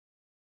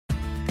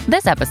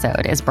This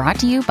episode is brought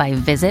to you by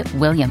Visit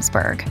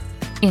Williamsburg.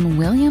 In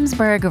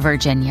Williamsburg,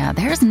 Virginia,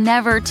 there's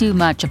never too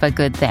much of a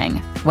good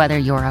thing. Whether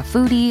you're a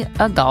foodie,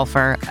 a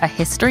golfer, a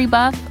history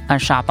buff, a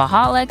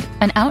shopaholic,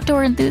 an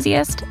outdoor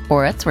enthusiast,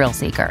 or a thrill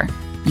seeker,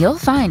 you'll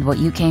find what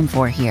you came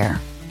for here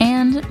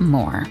and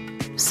more.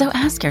 So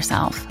ask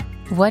yourself,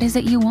 what is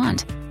it you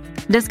want?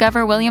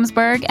 Discover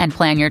Williamsburg and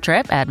plan your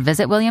trip at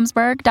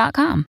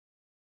visitwilliamsburg.com.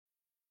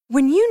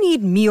 When you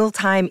need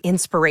mealtime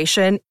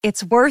inspiration,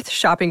 it's worth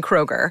shopping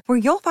Kroger, where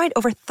you'll find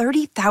over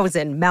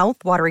 30,000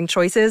 mouth-watering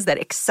choices that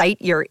excite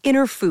your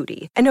inner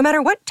foodie. And no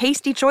matter what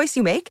tasty choice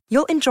you make,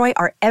 you'll enjoy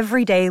our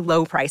everyday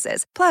low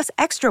prices, plus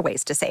extra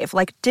ways to save,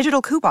 like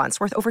digital coupons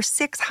worth over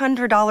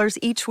 $600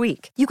 each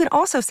week. You can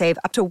also save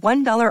up to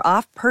 $1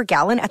 off per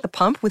gallon at the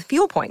pump with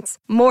fuel points.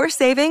 More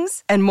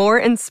savings and more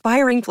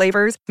inspiring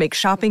flavors make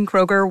shopping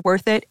Kroger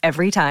worth it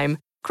every time.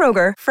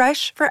 Kroger,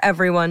 fresh for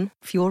everyone.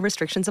 Fuel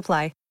restrictions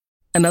apply.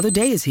 Another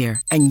day is here,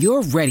 and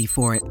you're ready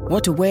for it.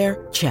 What to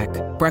wear? Check.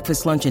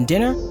 Breakfast, lunch, and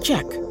dinner?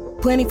 Check.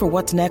 Planning for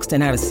what's next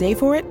and how to save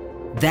for it?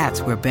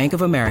 That's where Bank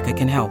of America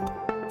can help.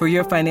 For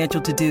your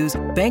financial to-dos,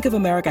 Bank of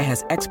America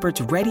has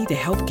experts ready to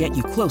help get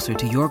you closer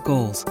to your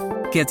goals.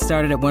 Get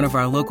started at one of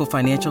our local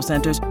financial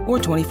centers or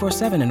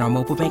 24/7 in our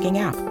mobile banking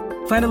app.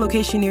 Find a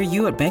location near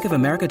you at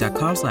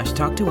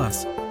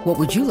bankofamerica.com/talktous. What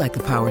would you like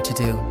the power to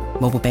do?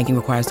 Mobile banking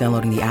requires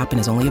downloading the app and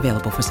is only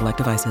available for select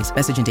devices.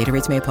 Message and data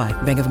rates may apply.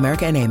 Bank of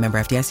America N.A., member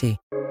FDIC.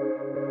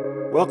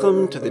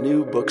 Welcome to the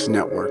New Books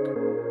Network.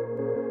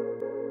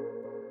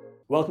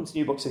 Welcome to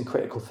New Books in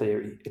Critical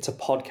Theory. It's a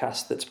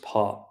podcast that's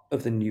part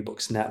of the New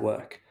Books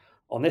Network.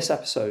 On this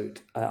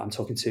episode, I'm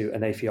talking to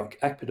Aniefiok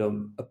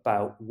Ekpoudom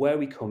about where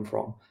we come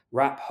from,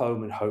 rap,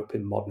 home and hope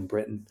in modern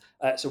Britain.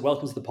 So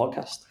welcome to the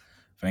podcast.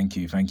 Thank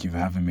you for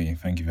having me.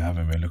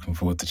 Looking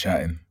forward to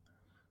chatting.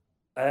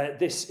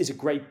 This is a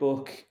great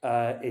book.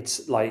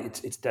 It's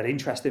a dead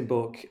interesting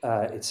book.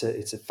 It's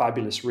a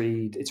fabulous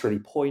read. It's really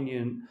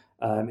poignant.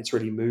 It's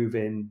really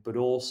moving, but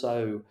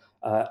also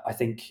I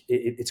think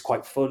it's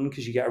quite fun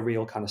because you get a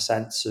real kind of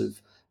sense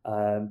of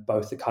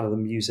both the kind of the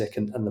music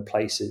and the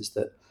places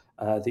that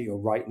you're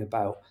writing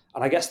about.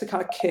 And I guess to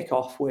kind of kick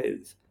off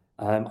with,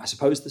 I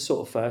suppose the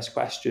sort of first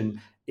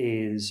question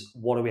is,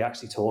 what are we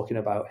actually talking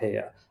about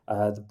here?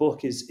 The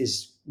book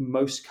is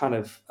most kind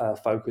of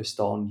focused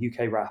on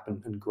UK rap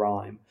and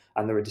grime,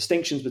 and there are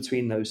distinctions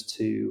between those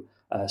two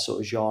sort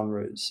of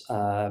genres.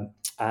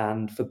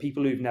 And for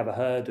people who've never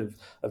heard of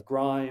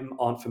grime,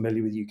 aren't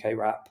familiar with UK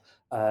rap,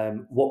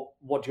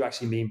 what do you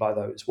actually mean by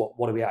those?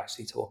 What are we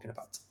actually talking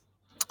about?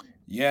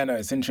 Yeah, no,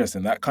 it's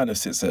interesting. That kind of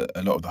sits at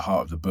a lot of the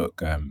heart of the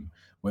book.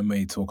 When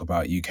we talk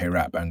about UK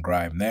rap and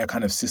grime, they're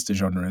kind of sister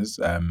genres.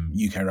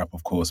 UK rap,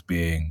 of course,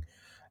 being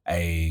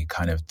a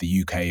kind of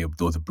the UK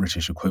or the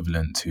British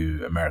equivalent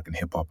to American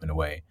hip hop in a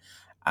way.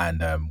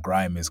 And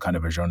grime is kind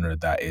of a genre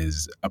that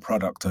is a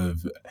product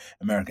of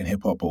American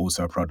hip hop, but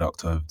also a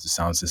product of the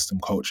sound system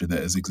culture that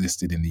has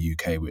existed in the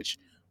UK, which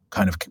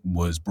kind of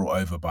was brought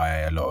over by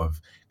a lot of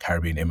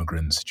Caribbean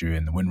immigrants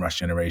during the Windrush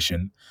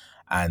generation.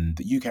 And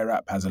the UK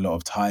rap has a lot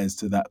of ties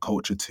to that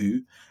culture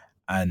too.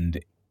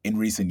 And in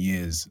recent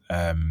years,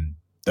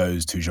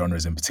 those two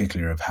genres in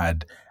particular have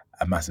had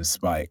a massive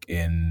spike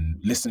in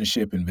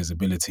listenership, in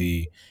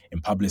visibility,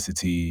 in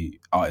publicity.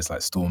 Artists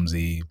like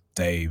Stormzy,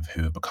 Dave,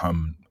 who have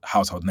become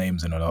household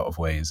names in a lot of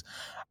ways,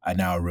 are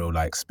now real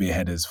like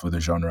spearheaders for the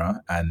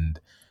genre. And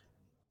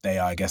they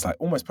are, I guess, like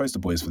almost poster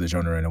boys for the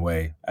genre in a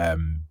way.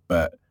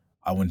 But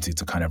I wanted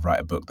to kind of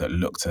write a book that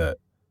looked at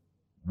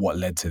what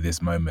led to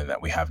this moment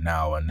that we have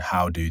now and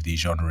how do these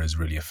genres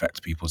really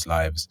affect people's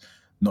lives,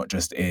 not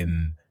just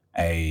in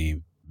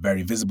a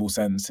very visible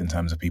sense in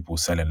terms of people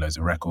selling loads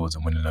of records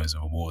and winning loads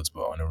of awards,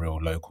 but on a real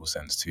local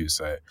sense too.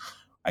 So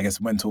I guess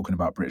when talking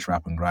about British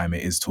rap and grime,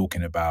 it is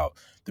talking about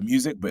the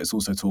music, but it's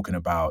also talking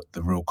about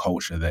the real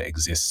culture that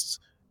exists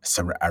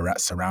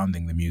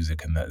surrounding the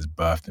music and that has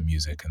birthed the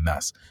music. And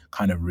that's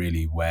kind of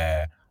really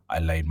where I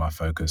laid my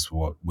focus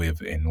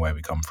in where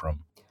we come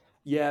from.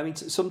 Yeah, I mean,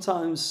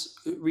 sometimes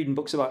reading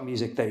books about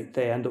music,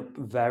 they end up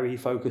very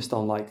focused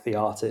on like the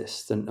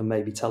artist and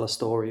maybe tell a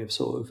story of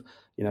sort of,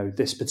 you know,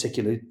 this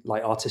particular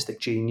like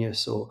artistic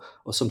genius or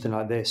something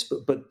like this.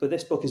 But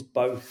this book is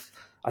both,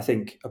 I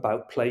think,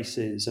 about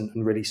places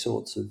and really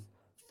sorts of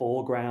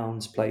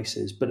foregrounds,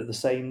 places. But at the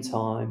same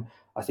time,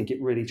 I think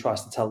it really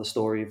tries to tell the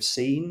story of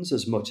scenes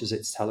as much as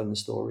it's telling the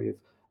story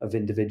of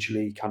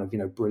individually kind of, you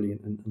know,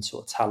 brilliant and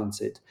sort of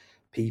talented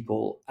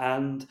people.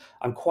 And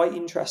I'm quite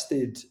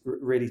interested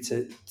really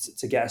to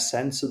get a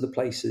sense of the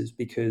places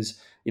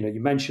because, you know, you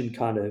mentioned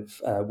kind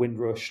of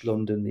Windrush,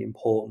 London, the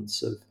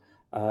importance of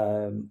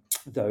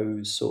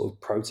those sort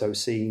of proto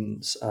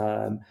scenes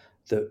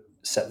that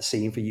set the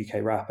scene for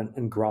UK rap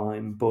and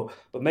grime, but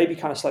maybe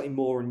kind of slightly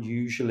more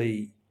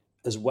unusually,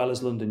 as well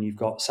as London, you've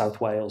got South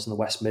Wales and the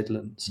West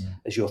Midlands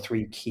as your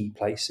three key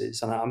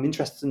places. And I'm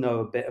interested to know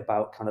a bit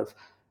about kind of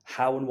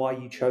how and why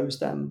you chose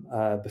them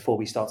before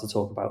we start to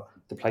talk about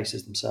the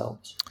places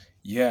themselves.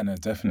 Yeah, no,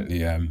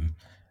 definitely.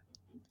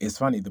 It's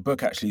funny, the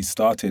book actually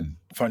started,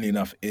 funnily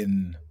enough,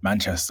 in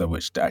Manchester,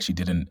 which actually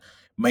didn't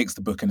makes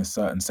the book in a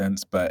certain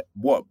sense. But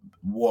what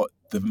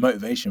the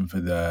motivation for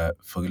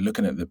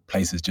looking at the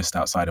places just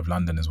outside of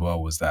London as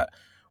well was that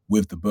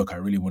with the book I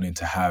really wanted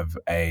to have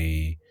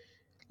a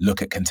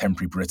look at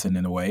contemporary Britain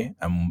in a way,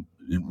 and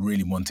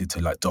really wanted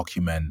to like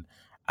document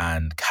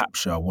and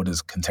capture what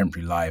does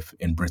contemporary life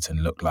in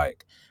Britain look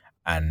like,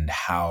 and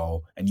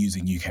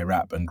using UK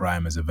rap and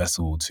grime as a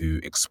vessel to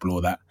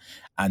explore that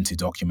and to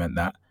document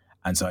that.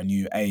 And so I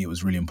knew it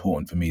was really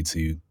important for me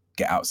to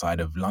get outside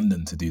of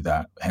London to do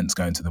that, hence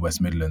going to the West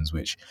Midlands,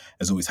 which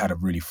has always had a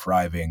really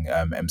thriving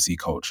MC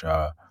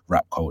culture,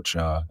 rap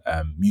culture,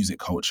 music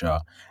culture,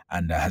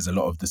 and has a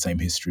lot of the same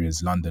history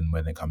as London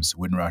when it comes to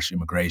Windrush,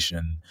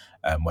 immigration,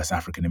 West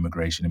African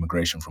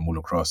immigration from all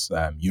across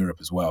Europe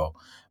as well.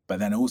 But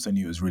then I also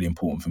knew it was really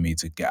important for me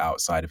to get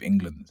outside of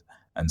England.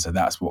 And so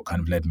that's what kind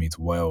of led me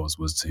to Wales,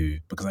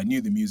 because I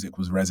knew the music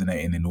was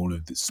resonating in all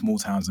of the small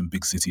towns and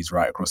big cities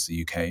right across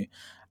the UK.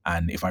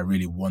 And if I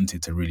really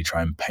wanted to really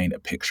try and paint a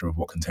picture of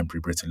what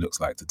contemporary Britain looks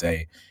like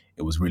today,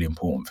 it was really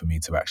important for me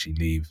to actually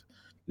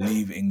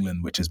leave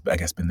England, which has, I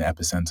guess, been the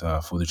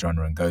epicenter for the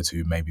genre, and go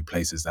to maybe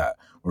places that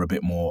were a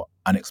bit more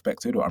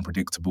unexpected or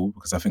unpredictable,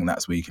 because I think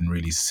that's where you can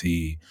really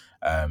see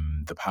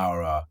the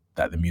power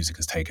that the music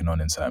has taken on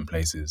in certain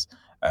places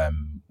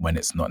when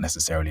it's not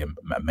necessarily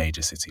a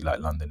major city like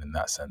London in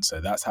that sense.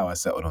 So that's how I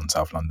settled on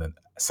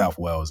South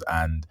Wales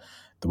and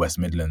the West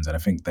Midlands, and I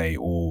think they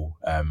all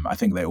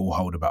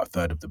hold about a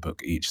third of the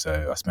book each.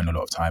 So I spent a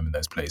lot of time in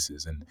those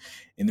places, and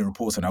in the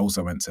reporting I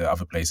also went to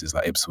other places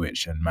like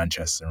Ipswich and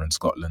Manchester and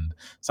Scotland.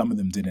 Some of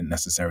them didn't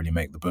necessarily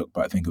make the book,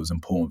 but I think it was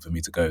important for me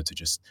to go to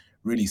just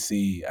really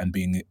see, and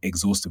being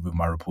exhaustive with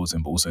my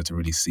reporting, but also to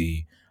really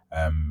see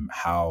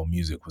how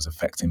music was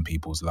affecting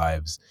people's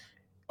lives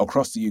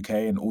across the UK,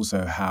 and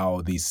also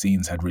how these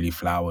scenes had really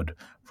flowered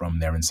from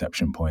their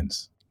inception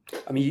points.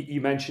 I mean,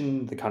 you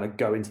mentioned the kind of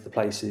going to the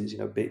places,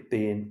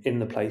 being in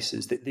the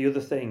places. The other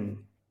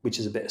thing, which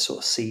is a bit of sort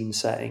of scene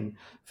setting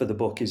for the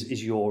book,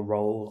 is your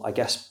role, I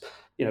guess,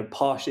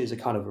 partially as a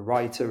kind of a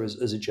writer,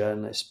 as a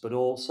journalist, but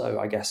also,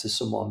 I guess, as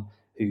someone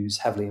who's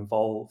heavily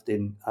involved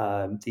in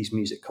these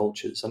music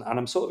cultures. And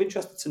I'm sort of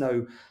interested to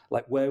know,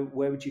 like, where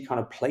would you kind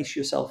of place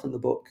yourself in the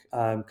book?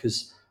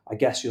 Because I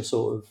guess you're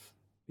sort of,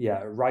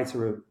 a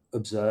writer,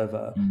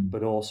 observer,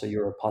 but also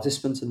you're a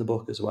participant in the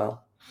book as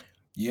well.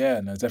 Yeah,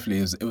 no,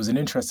 definitely. It was an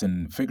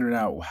interesting, figuring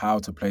out how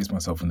to place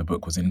myself in the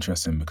book was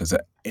interesting, because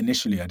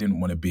initially I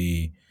didn't want to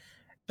be,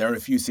 there are a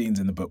few scenes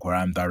in the book where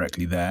I'm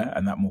directly there,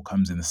 and that more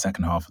comes in the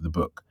second half of the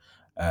book.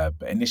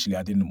 But initially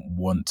I didn't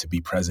want to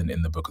be present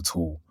in the book at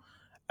all.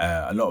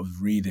 A lot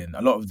of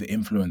the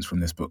influence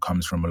from this book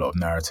comes from a lot of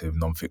narrative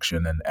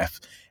nonfiction and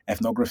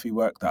ethnography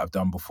work that I've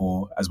done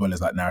before, as well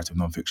as like narrative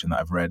nonfiction that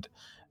I've read.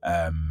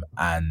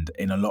 And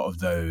in a lot of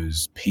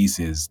those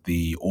pieces,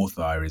 the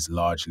author is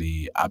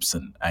largely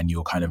absent, and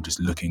you're kind of just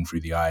looking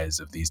through the eyes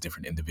of these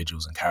different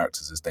individuals and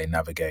characters as they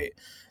navigate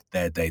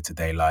their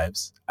day-to-day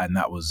lives. And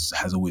that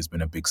has always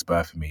been a big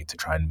spur for me to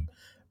try and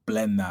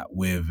blend that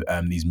with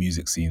these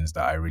music scenes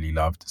that I really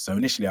loved. So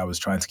initially I was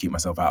trying to keep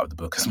myself out of the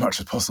book as much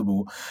as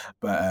possible.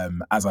 But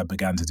as I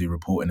began to do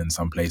reporting in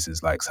some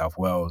places like South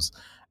Wales,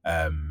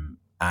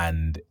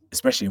 and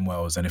especially in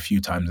Wales and a few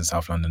times in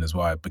South London as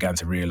well, I began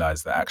to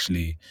realise that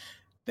actually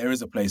there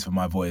is a place for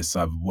my voice.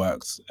 I've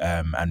worked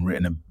and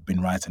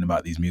been writing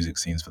about these music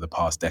scenes for the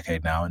past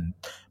decade now. And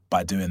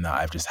by doing that,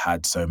 I've just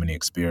had so many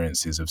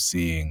experiences of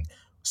seeing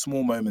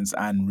small moments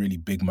and really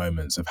big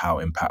moments of how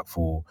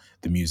impactful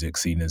the music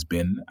scene has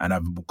been. And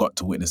I've got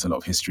to witness a lot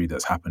of history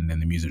that's happened in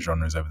the music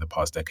genres over the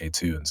past decade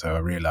too. And so I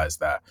realized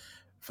that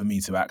for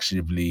me to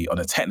actually, on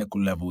a technical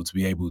level, to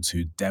be able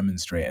to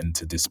demonstrate and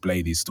to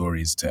display these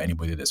stories to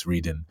anybody that's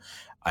reading,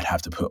 I'd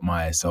have to put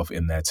myself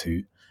in there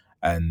too.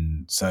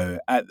 And so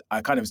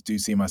I kind of do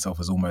see myself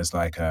as almost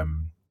like,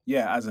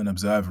 as an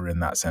observer in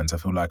that sense. I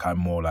feel like I'm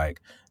more like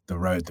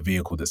the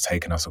vehicle that's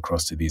taken us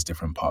across to these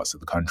different parts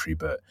of the country,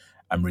 but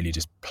I'm really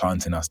just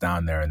planting us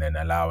down there and then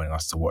allowing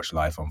us to watch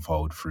life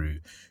unfold through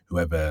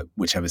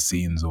whichever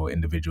scenes or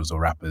individuals or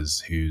rappers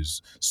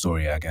whose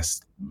story, I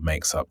guess,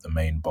 makes up the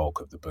main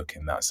bulk of the book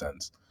in that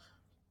sense.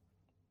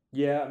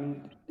 Yeah, I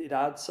mean, it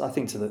adds, I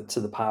think, to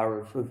the power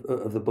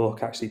of the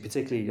book, actually,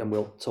 particularly, and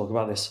we'll talk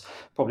about this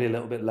probably a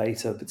little bit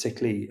later,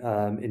 particularly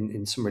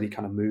in some really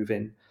kind of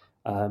moving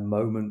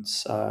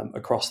moments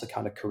across the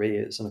kind of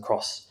careers and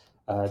across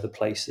the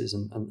places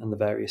and the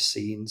various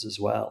scenes as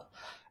well.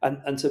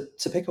 And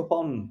to pick up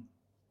on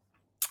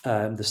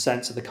the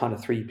sense of the kind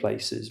of three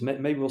places,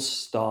 maybe we'll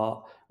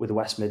start with the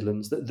West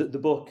Midlands. The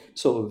book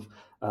sort of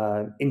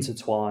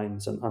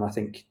intertwines, and I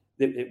think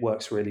it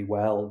works really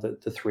well,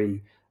 the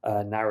three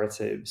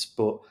narratives.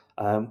 But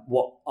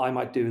what I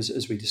might do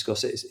as we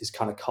discuss it is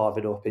kind of carve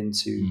it up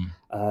into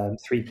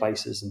three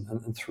places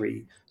and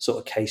three sort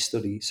of case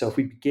studies. So if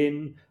we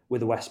begin with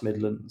the West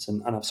Midlands,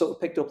 and I've sort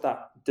of picked up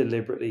that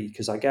deliberately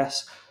because I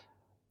guess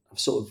I've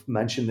sort of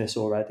mentioned this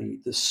already.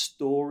 The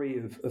story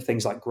of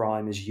things like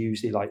grime is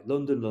usually like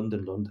London,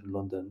 London, London,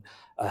 London,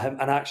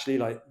 and actually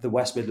like the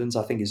West Midlands,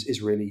 I think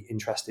is really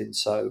interesting.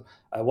 So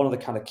one of the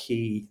kind of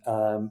key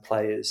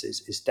players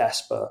is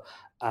Desper,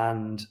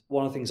 and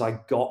one of the things I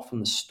got from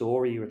the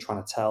story you were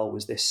trying to tell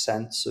was this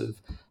sense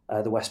of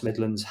the West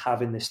Midlands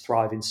having this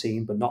thriving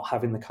scene, but not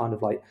having the kind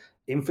of like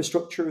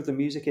infrastructure of the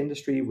music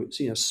industry,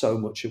 which so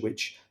much of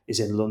which is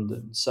in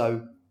London.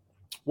 So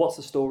what's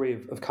the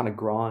story of kind of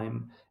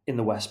grime in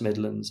the West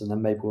Midlands? And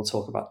then maybe we'll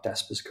talk about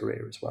Desper's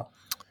career as well.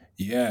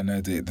 Yeah,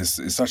 no, this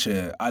is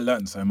I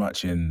learned so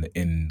much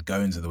in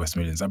going to the West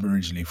Midlands. I'm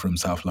originally from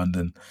South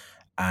London,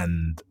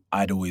 and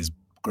I'd always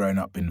grown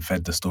up and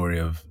fed the story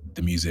of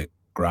the music,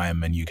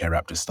 grime and UK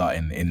rap just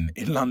starting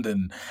in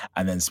London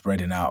and then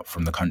spreading out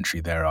from the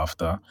country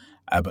thereafter.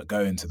 But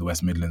going to the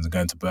West Midlands and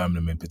going to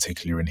Birmingham in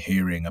particular and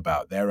hearing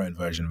about their own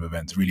version of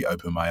events really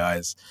opened my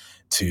eyes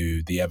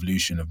to the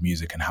evolution of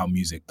music and how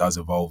music does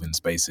evolve in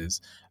spaces.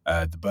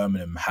 The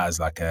Birmingham has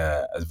like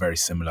a very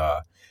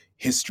similar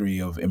history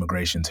of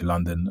immigration to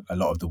London. A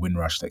lot of the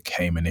Windrush that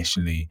came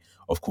initially,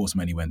 of course,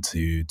 many went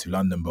to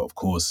London, but of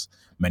course,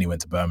 many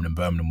went to Birmingham.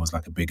 Birmingham was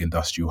like a big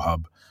industrial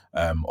hub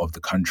of the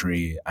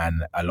country,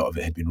 and a lot of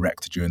it had been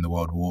wrecked during the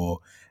World War,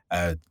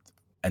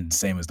 and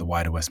same as the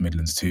wider West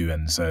Midlands too.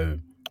 And so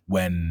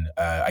when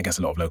I guess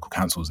a lot of local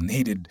councils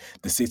needed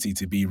the city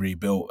to be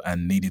rebuilt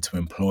and needed to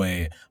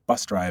employ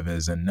bus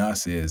drivers and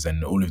nurses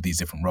and all of these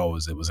different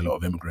roles, it was a lot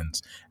of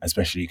immigrants,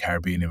 especially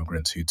Caribbean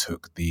immigrants, who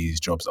took these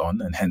jobs on,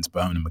 and hence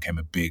Birmingham became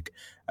a big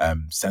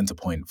center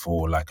point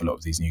for like a lot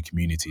of these new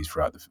communities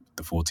throughout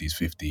the 40s,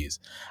 50s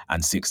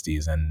and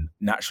 60s. And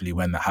naturally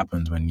when that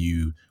happens, when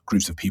new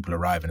groups of people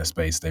arrive in a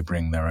space, they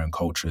bring their own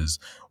cultures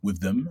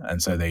with them.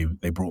 And so they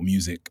brought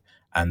music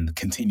and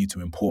continue to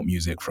import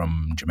music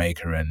from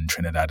Jamaica and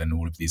Trinidad and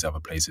all of these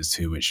other places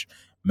too, which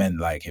meant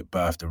like it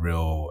birthed a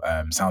real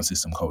sound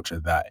system culture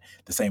that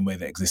the same way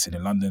that existed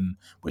in London,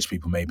 which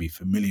people may be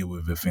familiar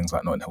with things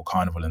like Notting Hill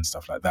Carnival and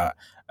stuff like that,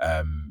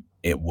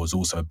 it was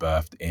also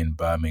birthed in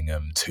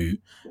Birmingham too.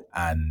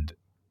 And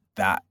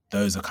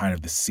those are kind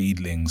of the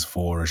seedlings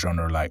for a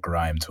genre like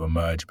grime to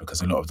emerge,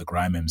 because a lot of the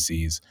grime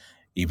MCs,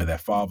 either their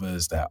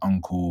fathers, their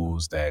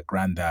uncles, their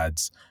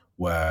granddads,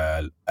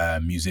 were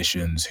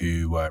musicians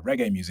who were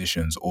reggae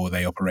musicians, or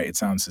they operated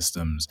sound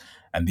systems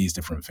and these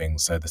different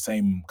things. So the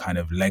same kind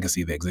of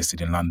legacy that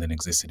existed in London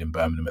existed in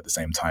Birmingham at the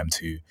same time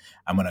too.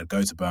 And when I'd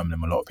go to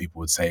Birmingham, a lot of people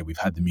would say, we've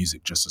had the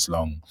music just as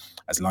long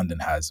as London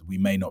has. We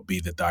may not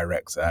be the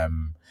direct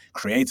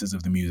creators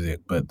of the music,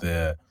 but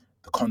the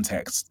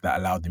context that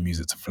allowed the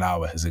music to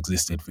flower has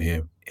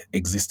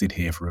existed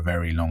here for a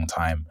very long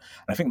time.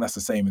 And I think that's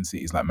the same in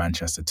cities like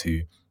Manchester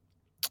too.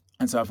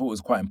 And so I thought it was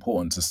quite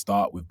important to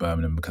start with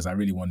Birmingham, because I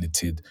really wanted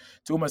to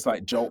almost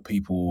like jolt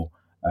people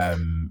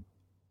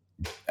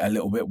a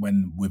little bit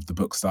with the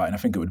book starting. I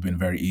think it would have been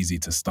very easy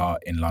to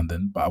start in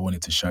London, but I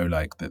wanted to show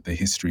like that the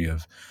history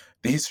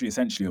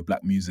essentially of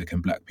Black music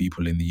and Black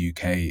people in the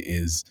UK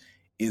is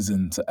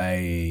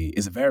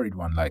a varied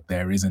one. Like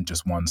there isn't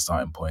just one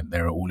starting point.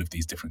 There are all of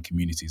these different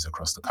communities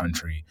across the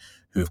country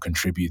who have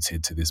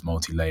contributed to this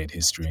multi-layered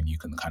history, and you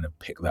can kind of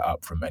pick that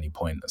up from any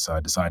point. So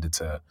I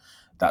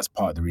that's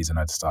part of the reason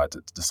I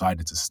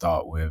decided to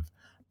start with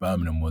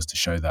Birmingham, was to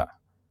show that.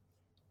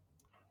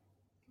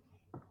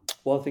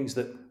 One of the things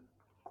that,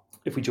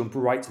 if we jump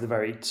right to the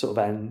very sort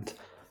of end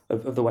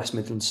of the West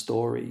Midlands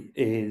story,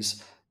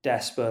 is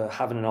Desper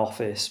having an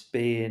office,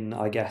 being,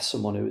 I guess,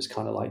 someone who is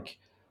kind of like,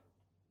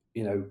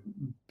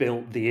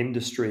 built the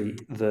industry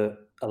that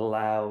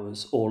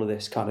allows all of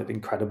this kind of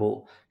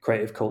incredible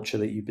creative culture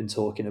that you've been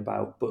talking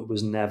about, but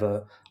was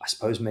never, I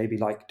suppose, maybe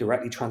like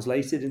directly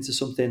translated into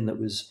something that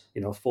was,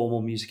 a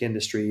formal music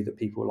industry that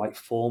people were like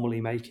formally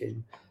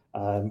making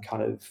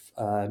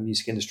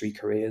music industry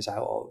careers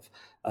out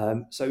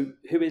of. So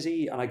who is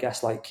he? And I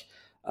guess like,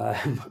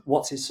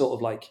 what's his sort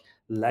of like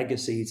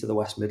legacy to the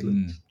West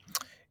Midlands?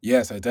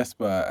 Yeah, so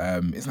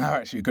Desper is now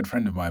actually a good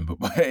friend of mine,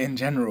 but in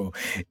general,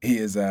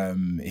 he's a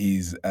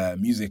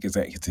music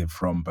executive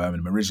from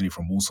Birmingham, originally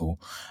from Walsall,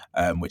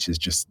 which is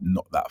just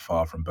not that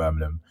far from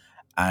Birmingham.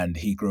 And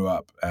he grew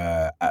up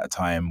at a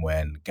time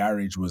when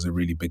garage was a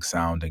really big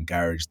sound, and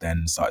garage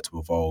then started to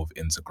evolve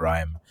into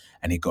grime.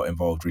 And he got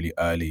involved really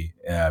early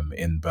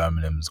in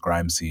Birmingham's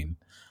grime scene.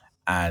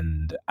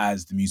 And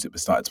as the music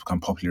started to become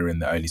popular in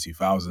the early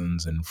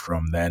 2000s, and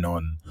from then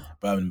on,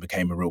 Birmingham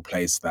became a real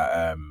place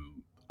that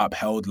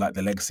upheld like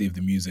the legacy of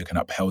the music and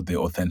upheld the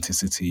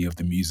authenticity of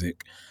the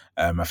music.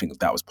 I think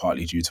that was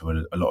partly due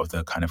to a lot of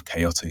the kind of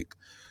chaotic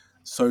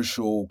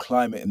social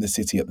climate in the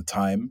city at the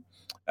time.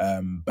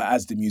 But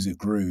as the music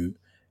grew,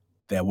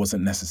 there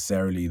wasn't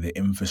necessarily the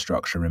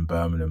infrastructure in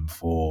Birmingham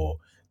for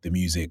the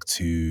music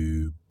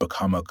to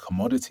become a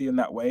commodity in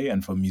that way,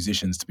 and for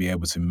musicians to be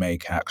able to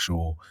make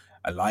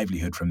a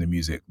livelihood from the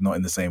music, not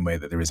in the same way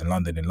that there is in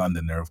London. In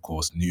London, there are, of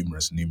course,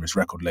 numerous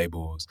record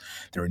labels.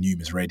 There are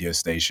numerous radio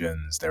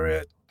stations. There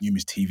are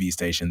numerous TV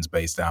stations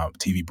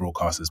TV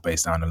broadcasters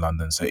based down in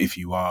London. So if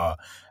you are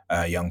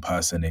a young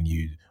person and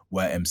you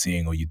were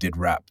emceeing or you did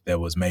rap, there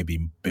was maybe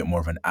a bit more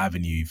of an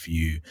avenue for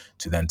you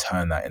to then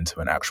turn that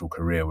into an actual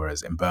career.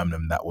 Whereas in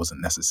Birmingham, that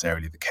wasn't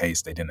necessarily the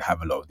case. They didn't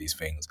have a lot of these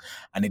things,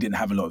 and they didn't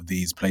have a lot of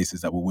these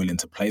places that were willing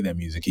to play their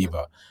music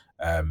either.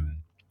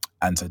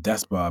 And so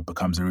Despa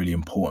becomes a really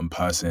important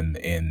person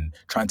in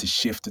trying to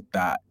shift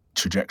that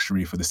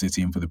trajectory for the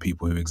city and for the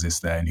people who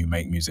exist there and who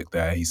make music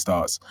there. He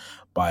starts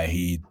by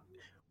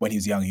when he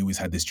was young, he always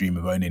had this dream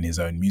of owning his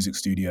own music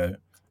studio,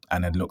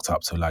 and had looked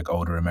up to like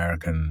older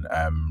American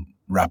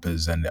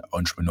rappers and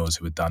entrepreneurs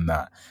who had done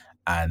that.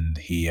 And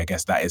I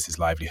guess that is his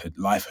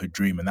lifehood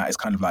dream. And that is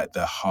kind of like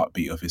the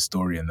heartbeat of his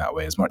story in that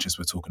way. As much as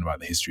we're talking about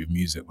the history of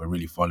music, we're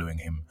really following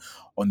him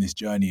on this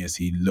journey as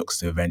he looks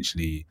to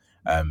eventually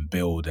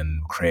build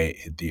and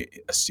create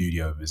a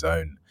studio of his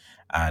own.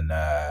 And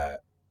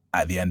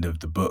at the end of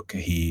the book,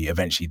 he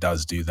eventually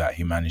does do that.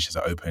 He manages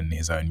to open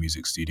his own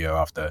music studio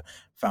after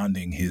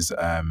founding his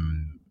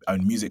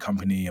own music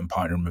company and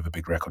partnering with a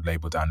big record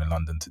label down in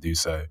London to do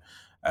so.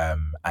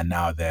 And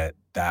now that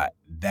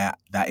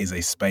is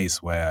a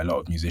space where a lot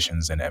of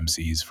musicians and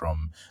MCs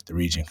from the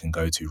region can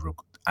go to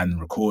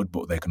and record,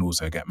 but they can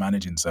also get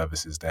managing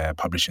services there,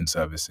 publishing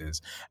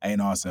services,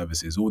 A&R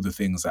services, all the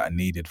things that are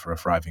needed for a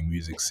thriving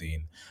music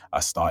scene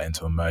are starting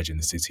to emerge in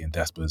the city, and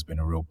Despa has been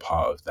a real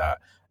part of that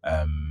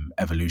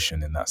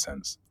evolution in that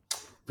sense.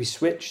 We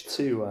switched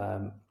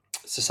to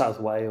South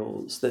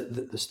Wales.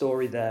 The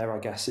story there, I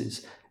guess,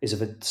 is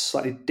of a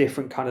slightly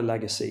different kind of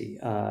legacy,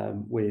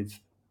 with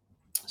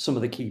some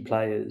of the key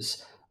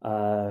players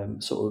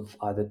sort of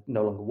either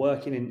no longer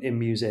working in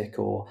music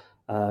or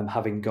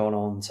having gone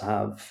on to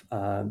have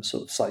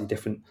sort of slightly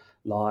different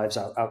lives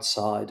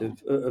outside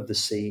of the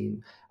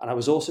scene. And I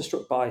was also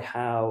struck by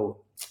how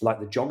like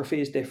the geography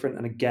is different.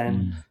 And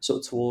again, sort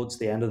of towards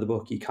the end of the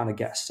book, you kind of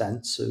get a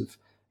sense of,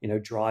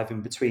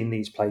 driving between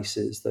these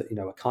places that,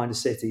 are kind of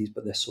cities,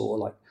 but they're sort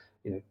of like,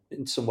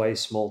 in some ways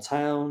small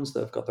towns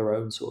that have got their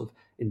own sort of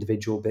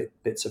individual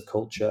bits of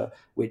culture,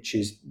 which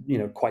is,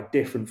 quite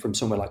different from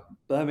somewhere like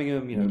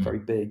Birmingham, very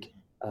big.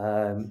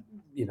 I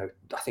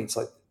think it's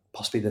like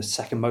possibly the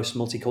second most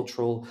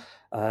multicultural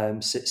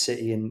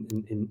city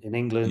in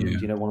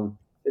England, one of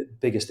the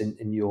biggest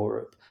in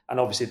Europe.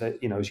 And obviously,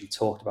 as you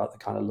talked about, the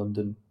kind of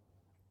London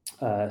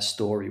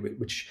story,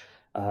 which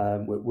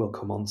we'll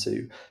come on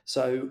to.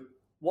 So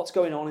what's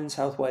going on in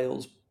South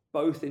Wales,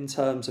 both in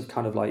terms of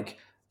kind of like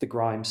the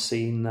grime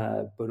scene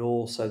there, but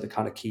also the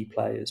kind of key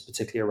players,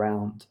 particularly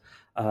around,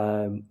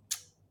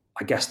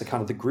 I guess, the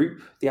kind of the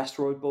group, the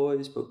Asteroid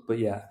Boys, but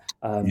one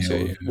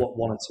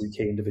or two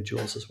key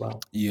individuals as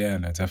well. Yeah,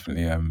 no,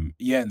 definitely.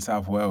 In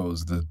South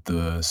Wales,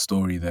 the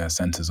story there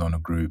centres on a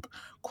group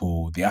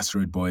called the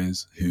Asteroid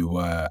Boys, who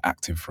were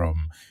active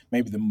from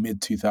maybe the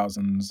mid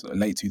 2000s,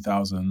 late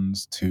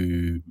 2000s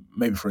to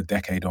maybe for a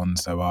decade on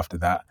so after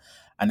that.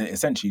 And it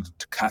essentially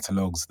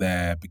catalogues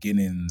their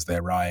beginnings,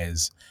 their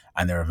rise,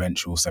 and their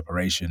eventual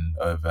separation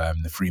of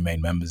the three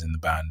main members in the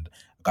band.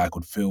 A guy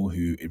called Phil,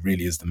 who it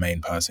really is the main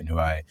person who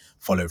I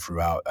follow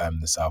throughout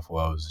the South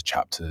Wales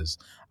chapters,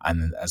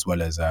 and as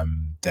well as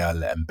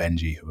Dale and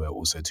Benji, who are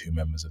also two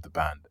members of the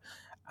band.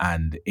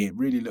 And it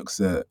really looks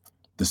at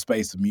the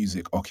space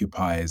music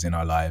occupies in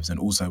our lives, and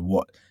also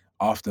what,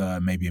 after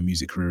maybe a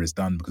music career is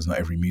done, because not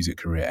every music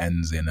career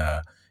ends in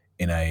a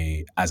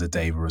as a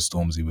Dave or a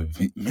Stormzy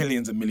with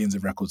millions and millions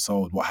of records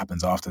sold, what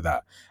happens after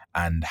that,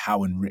 and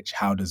how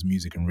does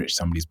music enrich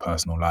somebody's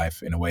personal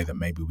life in a way that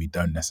maybe we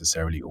don't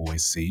necessarily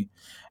always see.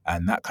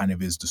 And that kind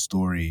of is the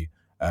story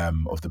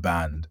of the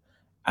band.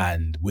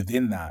 And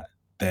within that,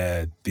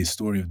 the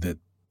story of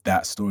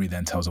that story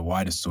then tells a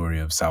wider story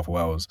of South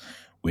Wales,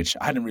 which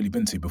I hadn't really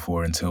been to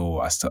before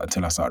until I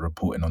started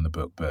reporting on the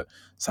book. But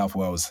South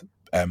Wales,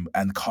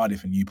 and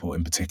Cardiff and Newport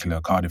in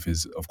particular. Cardiff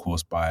is, of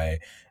course, by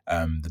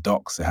the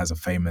docks. There's a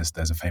famous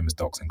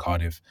docks in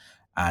Cardiff,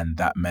 and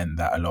that meant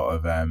that a lot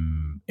of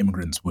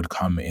immigrants would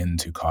come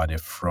into Cardiff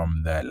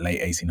from the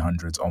late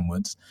 1800s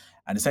onwards.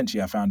 And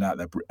essentially, I found out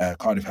that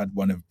Cardiff had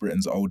one of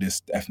Britain's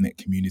oldest ethnic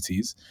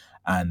communities,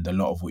 and a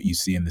lot of what you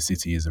see in the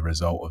city is a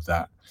result of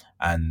that.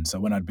 And so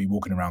when I'd be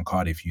walking around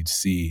Cardiff, you'd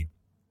see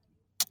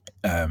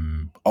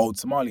old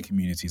Somali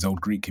communities,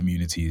 old Greek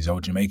communities,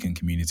 old Jamaican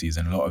communities,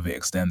 and a lot of it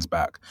extends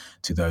back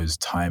to those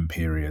time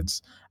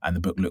periods. And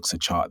the book looks to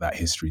chart that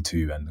history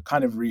too, and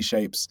kind of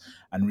reshapes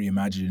and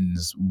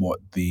reimagines what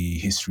the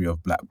history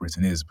of Black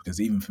Britain is.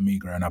 Because even for me,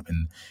 growing up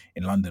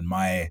in London,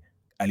 my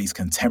at least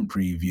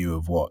contemporary view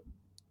of what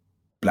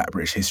Black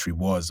British history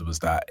was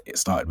that it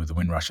started with the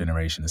Windrush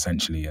generation,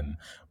 essentially, and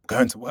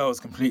going to Wales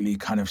completely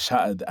kind of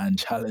shattered and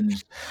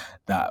challenged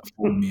that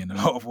for me in a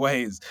lot of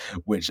ways,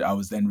 which I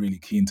was then really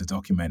keen to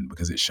document,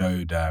 because it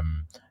showed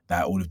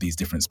that all of these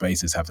different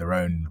spaces have their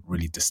own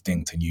really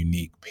distinct and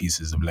unique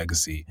pieces of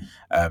legacy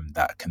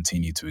that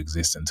continue to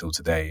exist until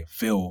today.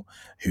 Phil,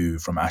 who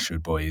from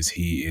Asteroid Boys,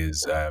 he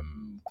is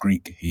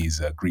Greek. He's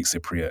a Greek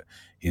Cypriot.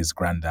 His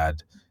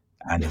granddad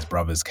and his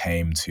brothers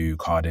came to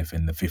Cardiff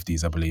in the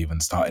 50s, I believe,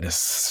 and started a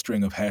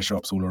string of hair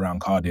shops all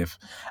around Cardiff.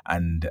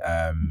 And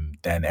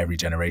then every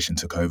generation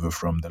took over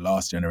from the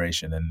last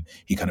generation. And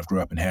he kind of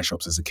grew up in hair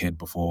shops as a kid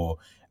before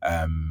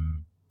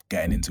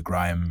getting into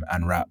grime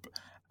and rap.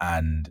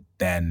 And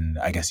then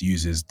I guess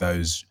uses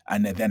those,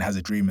 and then has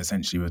a dream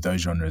essentially with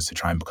those genres to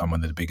try and become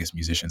one of the biggest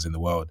musicians in the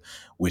world,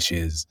 which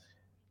is,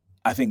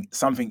 I think,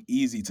 something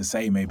easy to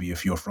say maybe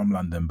if you're from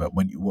London, but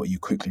what you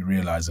quickly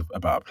realise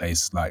about a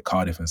place like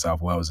Cardiff and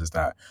South Wales is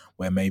that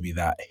where maybe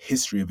that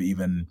history of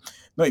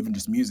not even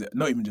just music,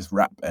 not even just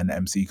rap and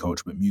MC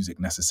culture, but music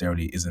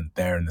necessarily isn't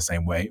there in the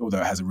same way,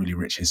 although it has a really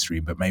rich history,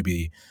 but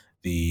maybe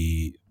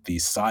the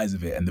size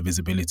of it and the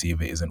visibility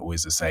of it isn't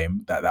always the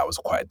same. That was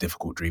quite a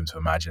difficult dream to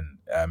imagine.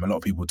 A lot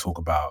of people talk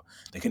about,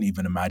 they couldn't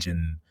even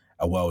imagine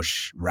a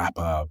Welsh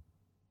rapper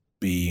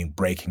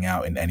breaking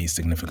out in any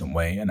significant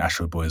way, and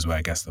Astro Boys were,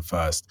 I guess, the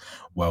first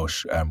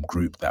Welsh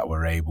group that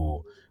were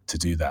able to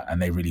do that, and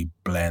they really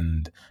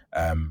blend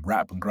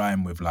rap and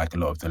grime with like a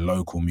lot of the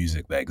local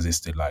music that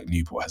existed. Like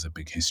Newport has a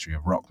big history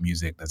of rock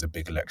music, there's a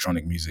big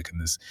electronic music in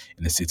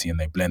the city, and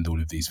they blend all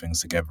of these things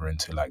together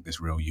into like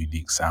this real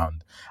unique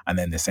sound, and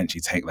then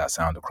essentially take that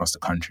sound across the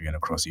country and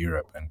across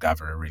Europe and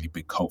gather a really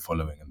big cult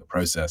following in the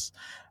process.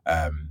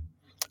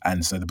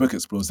 And so the book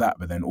explores that,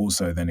 but then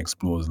also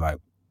explores like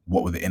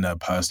what were the inner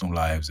personal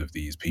lives of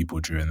these people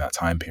during that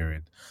time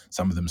period.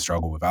 Some of them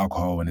struggle with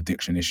alcohol and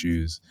addiction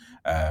issues.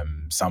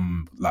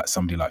 Some, like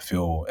somebody like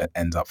Phil,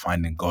 ends up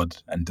finding God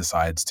and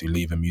decides to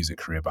leave a music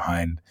career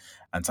behind.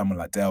 And someone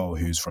like Del,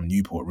 who's from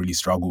Newport, really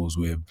struggles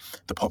with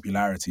the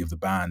popularity of the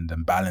band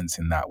and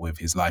balancing that with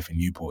his life in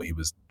Newport. He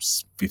was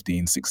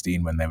 15,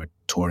 16 when they were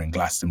touring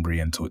Glastonbury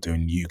and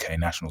doing UK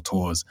national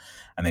tours.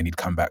 And then he'd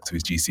come back to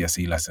his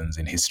GCSE lessons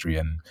in history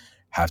and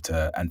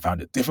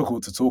found it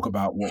difficult to talk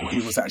about what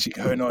was actually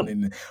going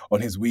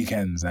on his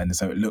weekends. And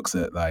so it looks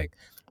at like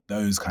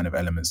those kind of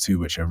elements too,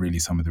 which are really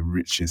some of the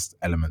richest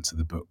elements of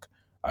the book,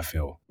 I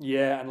feel.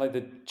 Yeah, and like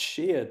the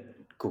sheer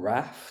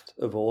graft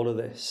of all of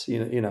this,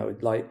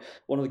 like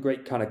one of the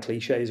great kind of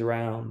cliches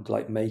around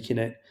like making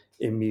it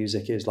in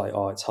music is like,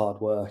 oh, it's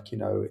hard work,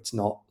 it's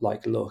not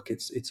like luck,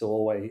 it's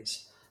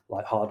always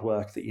like hard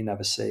work that you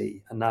never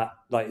see. And that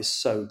like is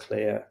so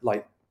clear,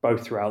 like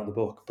both throughout the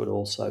book, but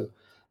also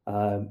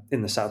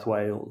in the South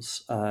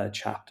Wales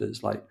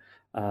chapters, like,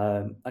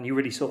 and you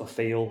really sort of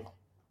feel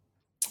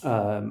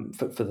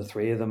for the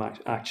three of them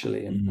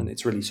actually, and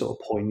it's really sort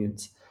of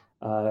poignant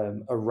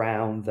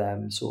around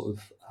them sort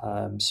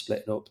of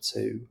splitting up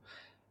too.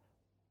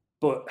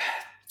 But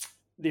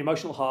the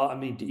emotional heart, I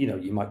mean,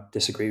 you might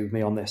disagree with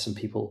me on this, and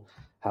people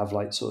have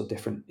like sort of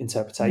different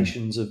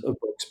interpretations of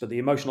books, but the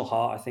emotional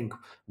heart, I think,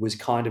 was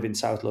kind of in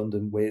South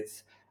London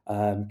with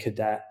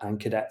Cadet and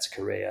Cadet's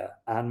career.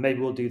 And maybe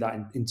we'll do that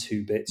in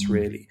two bits,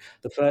 really.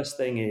 The first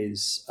thing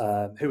is,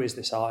 who is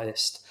this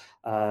artist?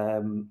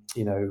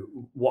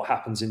 What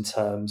happens in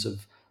terms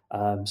of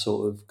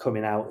sort of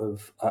coming out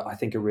of, I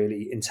think, a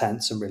really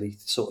intense and really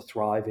sort of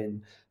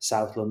thriving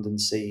South London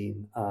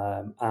scene,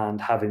 and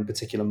having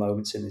particular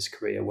moments in his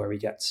career where he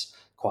gets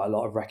quite a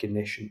lot of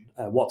recognition.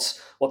 What's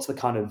the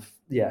kind of,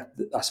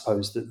 I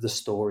suppose, the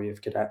story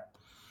of Cadet?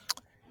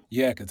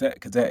 Yeah,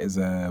 Cadet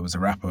was a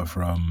rapper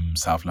from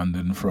South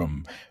London,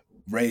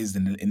 raised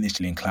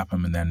initially in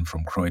Clapham and then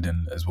from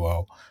Croydon as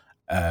well.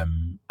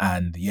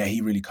 And yeah,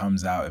 he really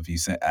comes out of,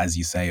 as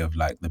you say, of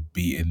like the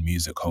beaten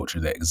music culture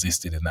that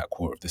existed in that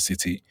core of the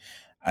city.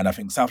 And I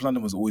think South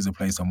London was always a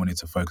place I wanted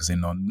to focus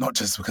in on, not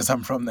just because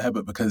I'm from there,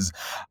 but because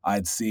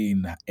I'd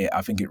seen it.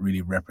 I think it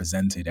really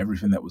represented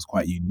everything that was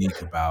quite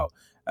unique about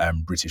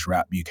British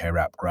rap, UK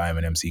rap, grime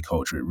and MC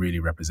culture. It really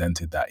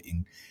represented that.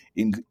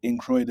 In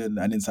Croydon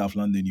and in South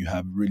London, you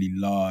have really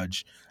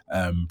large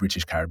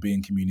British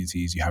Caribbean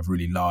communities, you have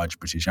really large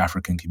British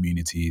African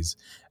communities,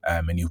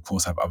 and you of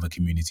course have other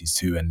communities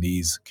too. And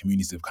these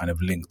communities have kind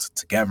of linked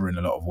together in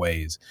a lot of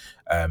ways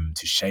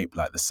to shape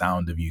like the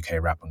sound of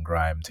UK rap and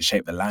grime, to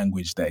shape the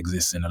language that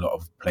exists in a lot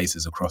of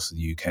places across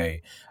the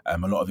UK. A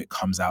lot of it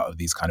comes out of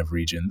these kind of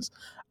regions.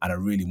 And I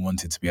really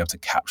wanted to be able to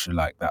capture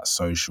like that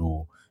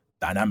social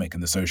dynamic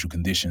and the social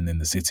condition in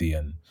the city.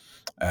 And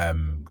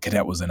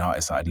Cadet was an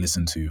artist that I'd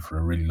listened to for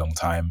a really long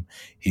time.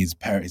 His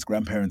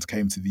grandparents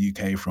came to the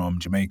UK from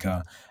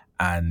Jamaica,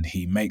 and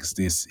he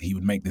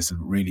would make this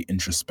really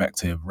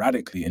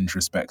radically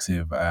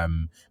introspective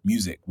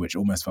music, which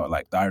almost felt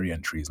like diary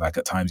entries. Like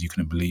at times you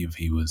couldn't believe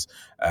he was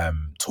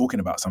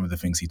talking about some of the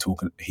things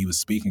he was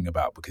speaking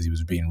about, because he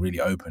was being really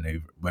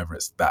open, whether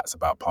that's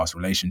about past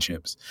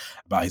relationships,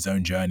 about his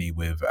own journey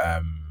with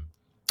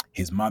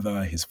his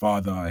mother, his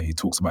father. He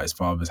talks about his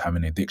father's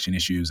having addiction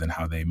issues and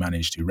how they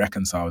managed to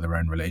reconcile their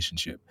own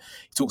relationship.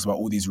 He talks about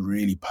all these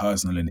really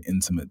personal and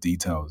intimate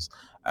details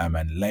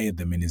and layered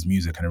them in his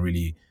music. And it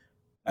really,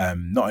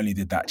 not only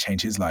did that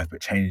change his life,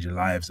 but change the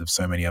lives of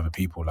so many other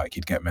people. Like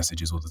he'd get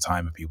messages all the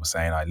time of people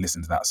saying, I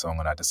listened to that song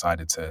and I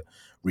decided to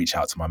reach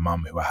out to my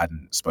mum, who I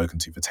hadn't spoken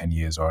to for 10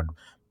 years, or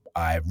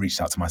I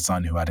reached out to my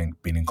son, who I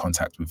hadn't been in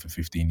contact with for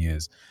 15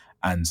 years.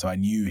 And so I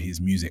knew his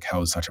music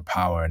held such a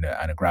power and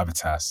a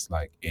gravitas,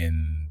 like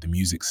in the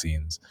music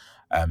scenes.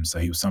 So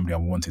he was somebody I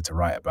wanted to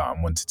write about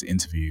and wanted to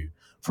interview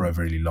for a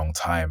really long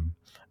time.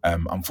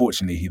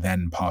 Unfortunately, he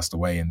then passed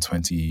away in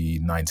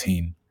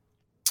 2019.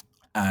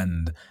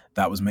 And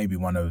that was maybe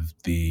one of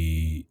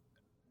the,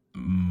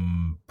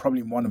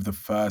 probably one of the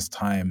first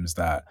times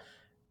that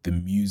the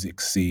music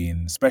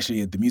scene,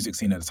 especially the music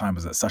scene at the time,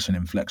 was at such an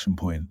inflection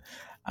point.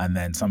 And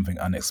then something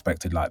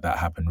unexpected like that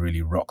happened,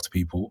 really rocked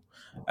people.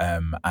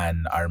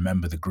 And I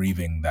remember the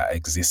grieving that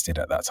existed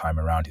at that time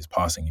around his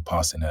passing. He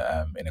passed in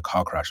a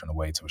car crash on the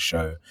way to a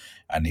show.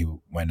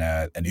 And when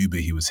an Uber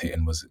he was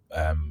hitting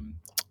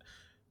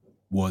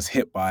was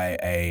hit by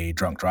a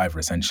drunk driver,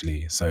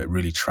 essentially. So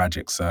really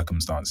tragic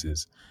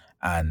circumstances.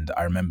 And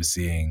I remember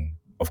seeing,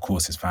 of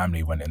course, his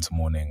family went into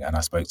mourning, and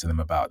I spoke to them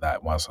about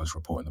that whilst I was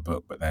reporting the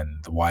book, but then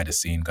the wider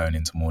scene going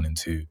into mourning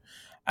too.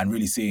 And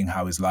really seeing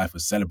how his life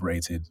was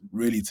celebrated,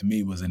 really to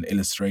me was an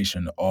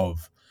illustration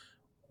of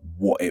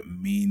what it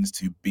means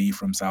to be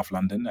from South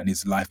London. And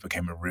his life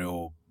became a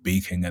real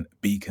beacon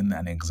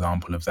and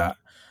example of that.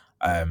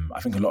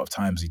 I think a lot of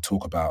times we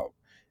talk about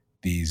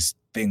these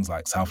things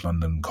like South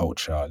London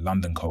culture,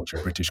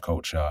 British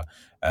culture,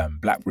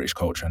 Black British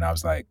culture. And I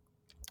was like,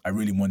 I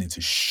really wanted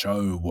to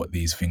show what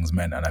these things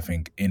meant. And I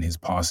think in his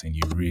passing,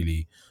 you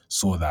really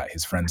saw that.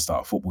 His friends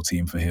started a football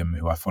team for him,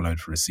 who I followed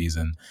for a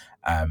season,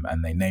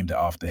 and they named it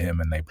after him,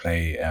 and they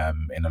play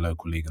in a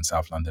local league in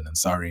South London and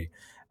Surrey.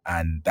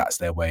 And that's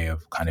their way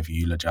of kind of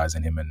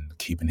eulogizing him and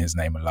keeping his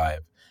name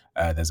alive.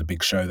 There's a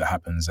big show that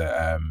happens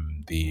at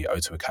the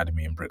O2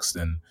 Academy in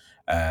Brixton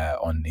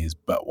on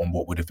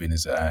what would have been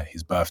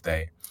his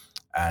birthday.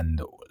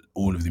 And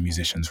all of the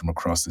musicians from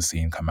across the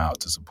scene come out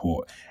to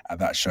support at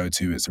that show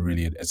too. It's a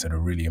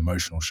really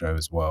emotional show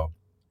as well.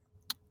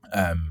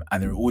 And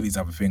there are all these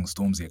other things.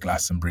 Stormzy at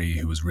Glastonbury,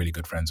 who was really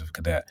good friends with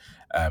Cadet,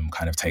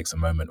 kind of takes a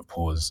moment of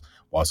pause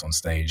whilst on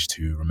stage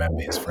to remember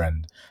his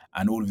friend.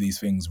 And all of these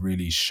things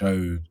really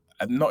showed,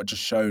 and not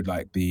just showed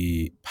like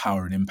the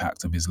power and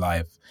impact of his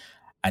life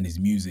and his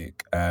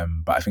music,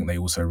 but I think they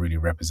also really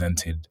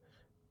represented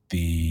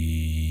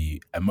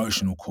the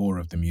emotional core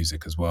of the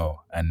music as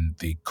well, and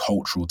the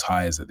cultural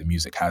ties that the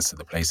music has to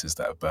the places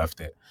that have birthed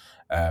it.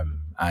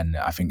 And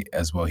I think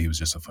as well, he was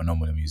just a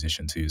phenomenal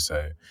musician too.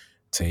 So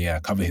to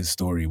cover his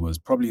story was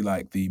probably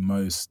like the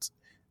most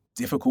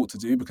difficult to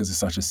do, because it's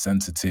such a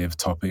sensitive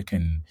topic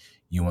and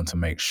you want to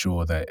make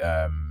sure that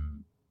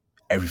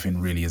everything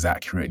really is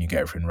accurate and you get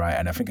everything right.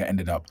 And I think I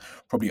ended up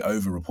probably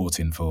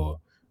over-reporting for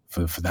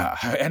that.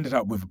 I ended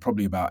up with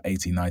probably about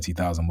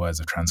 90,000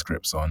 words of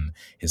transcripts on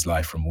his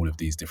life from all of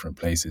these different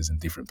places and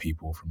different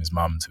people, from his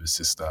mum to his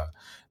sister,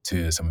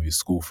 to some of his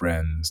school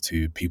friends,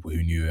 to people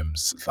who knew him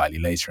slightly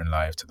later in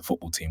life, to the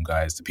football team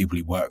guys, to people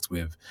he worked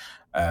with.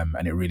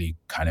 And it really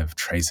kind of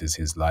traces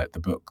his life.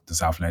 The book, the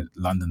South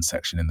London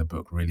section in the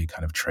book, really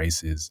kind of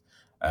traces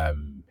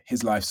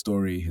his life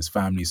story, his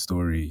family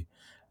story,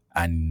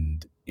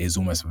 and is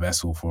almost a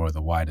vessel for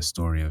the wider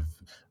story of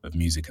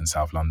music in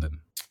South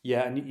London.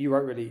 Yeah, and you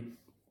wrote really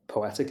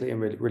poetically and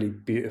really, really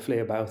beautifully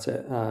about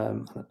it.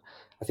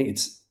 I think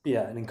it's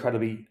an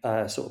incredibly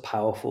sort of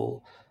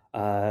powerful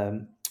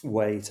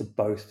way to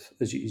both,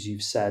 as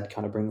you've said,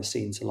 kind of bring the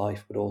scene to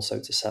life, but also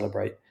to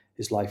celebrate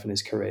his life and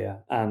his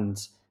career. And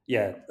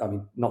I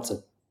mean, not to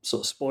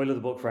sort of spoiler the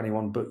book for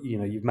anyone, but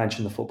you've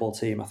mentioned the football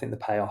team. I think the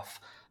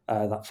payoff,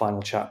 that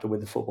final chapter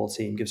with the football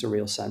team, gives a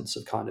real sense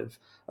of kind of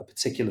a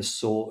particular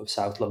sort of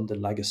South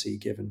London legacy,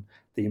 given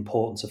the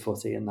importance of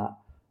footy in that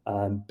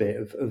bit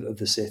of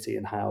the city,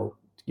 and how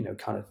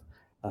kind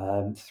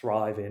of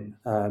thriving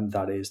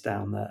that is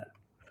down there.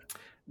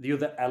 The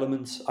other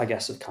element, I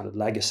guess, of kind of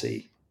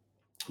legacy,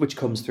 which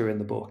comes through in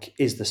the book,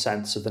 is the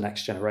sense of the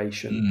next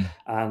generation.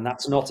 And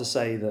that's not to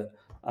say that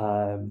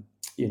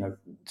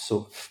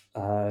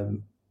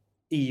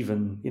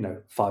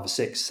even 5 or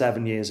 6,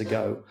 7 years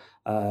ago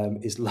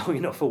is long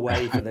enough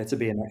away for there to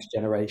be a next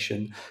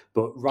generation.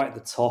 But right at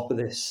the top of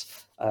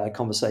this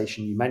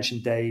conversation, you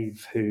mentioned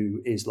Dave,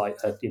 who is like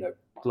a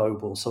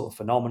global sort of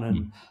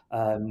phenomenon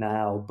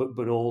now,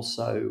 but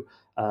also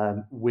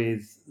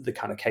with the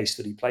kind of case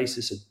study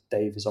places. So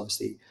Dave is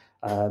obviously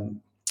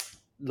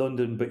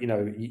London, but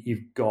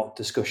you've got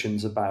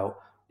discussions about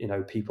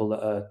people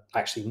that are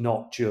actually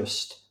not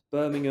just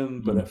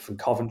Birmingham, but are from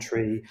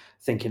Coventry,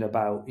 thinking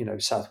about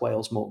South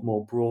Wales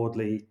more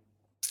broadly,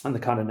 and the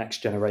kind of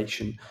next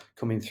generation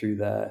coming through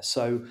there.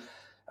 So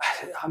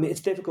I mean,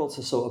 it's difficult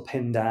to sort of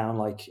pin down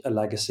like a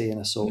legacy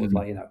and a sort of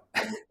like,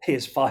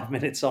 here's 5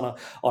 minutes on a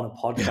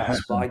podcast.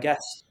 But I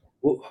guess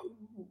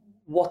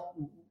what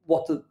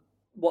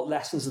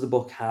lessons does the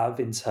book have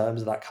in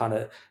terms of that kind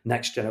of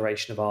next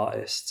generation of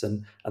artists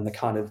and the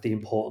kind of the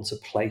importance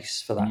of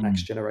place for that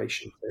next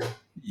generation too?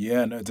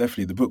 Yeah, no,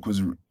 definitely. The book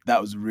was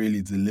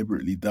really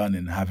deliberately done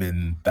in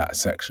having that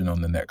section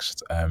on the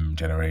next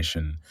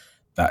generation.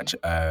 That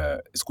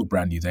it's called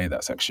Brand New Day,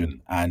 that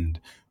section. And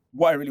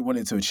what I really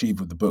wanted to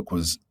achieve with the book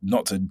was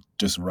not to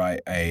just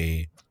write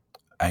a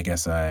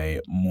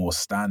more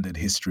standard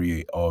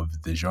history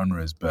of the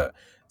genres, but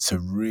to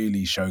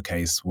really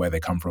showcase where they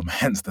come from,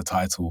 hence the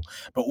title,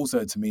 but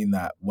also to mean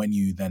that when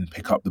you then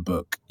pick up the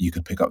book, you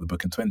could pick up the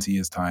book in 20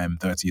 years' time,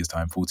 30 years'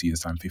 time, 40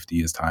 years' time, 50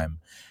 years' time.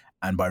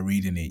 And by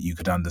reading it, you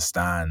could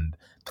understand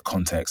the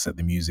context that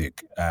the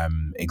music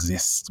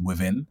exists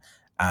within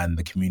and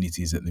the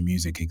communities that the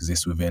music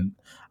exists within.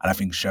 And I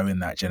think showing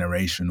that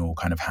generational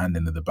kind of hand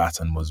into the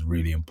baton was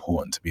really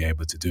important to be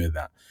able to do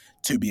that.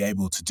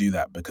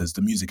 Because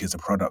the music is a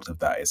product of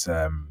that. It's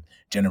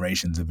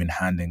generations have been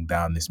handing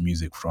down this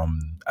music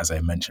from, as I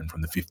mentioned,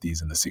 from the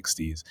 50s and the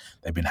 60s.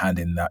 They've been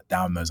handing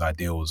down those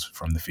ideals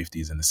from the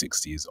 50s and the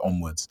 60s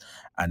onwards.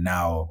 And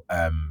now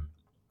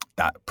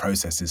that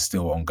process is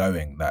still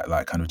ongoing, that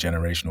like kind of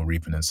generational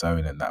reaping and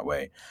sowing in that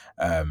way.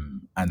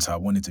 And so I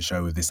wanted to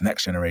show with this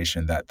next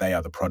generation that they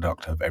are the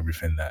product of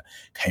everything that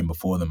came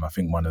before them. I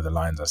think one of the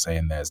lines I say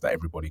in there is that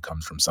everybody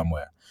comes from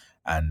somewhere.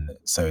 And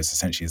so it's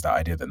essentially is that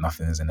idea that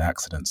nothing is an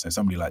accident. So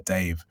somebody like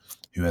Dave,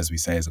 who, as we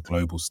say, is a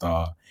global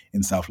star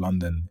in South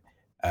London,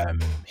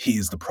 he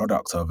is the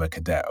product of a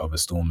Cadet, of a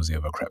Stormzy,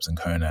 of a Kreps and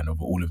Conan,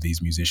 of all of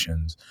these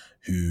musicians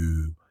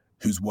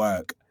whose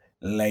work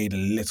laid a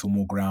little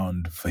more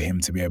ground for him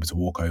to be able to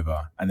walk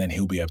over, and then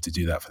he'll be able to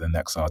do that for the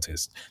next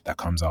artist that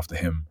comes after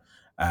him.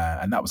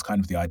 And that was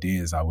kind of the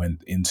ideas I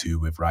went into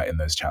with writing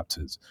those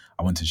chapters.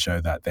 I wanted to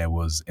show that there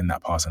was, in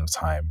that passing of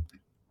time,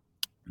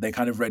 they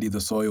kind of ready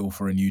the soil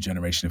for a new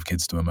generation of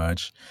kids to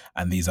emerge.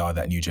 And these are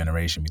that new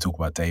generation. We talk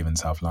about Dave in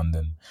South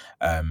London.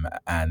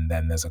 And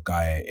then there's a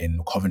guy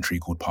in Coventry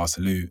called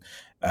Parsalou.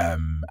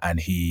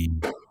 And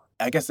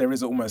I guess there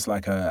is almost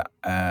like a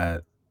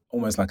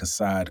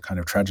sad kind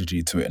of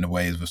tragedy to it in a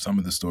way with some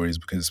of the stories,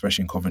 because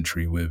especially in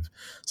Coventry, with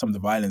some of the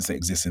violence that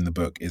exists in the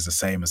book is the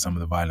same as some of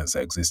the violence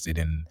that existed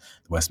in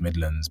the West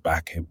Midlands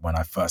back when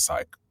I first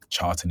started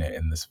charting it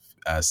in the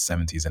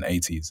 70s and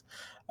 80s.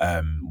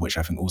 Which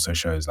I think also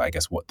shows, I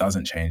guess, what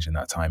doesn't change in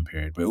that time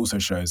period. But it also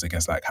shows, I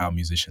guess, like how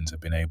musicians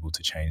have been able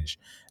to change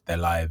their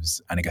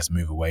lives and, I guess,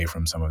 move away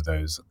from some of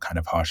those kind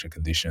of harsher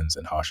conditions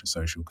and harsher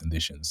social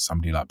conditions.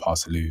 Somebody like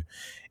Parsalou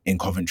in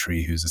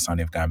Coventry, who's the son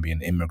of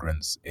Gambian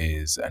immigrants,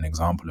 is an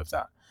example of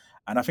that.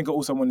 And I think I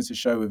also wanted to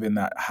show within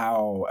that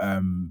how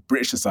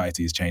British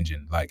society is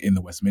changing. Like in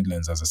the West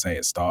Midlands, as I say,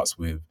 it starts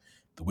with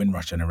the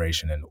Windrush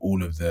generation and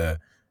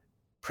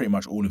pretty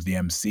much all of the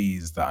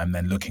MCs that I'm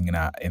then looking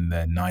at in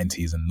the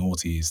 90s and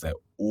noughties, they're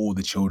all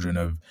the children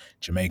of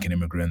Jamaican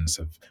immigrants,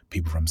 of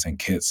people from St.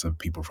 Kitts, of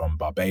people from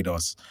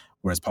Barbados.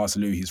 Whereas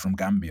Parsalou, he's from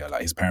Gambia,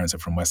 like his parents are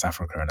from West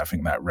Africa. And I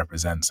think that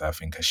represents,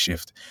 a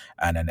shift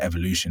and an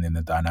evolution in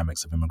the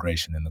dynamics of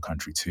immigration in the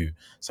country too.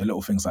 So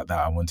little things like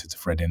that I wanted to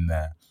thread in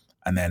there.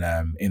 And then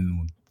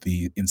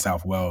in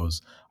South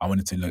Wales, I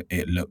wanted to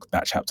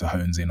that chapter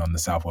hones in on the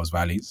South Wales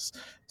valleys.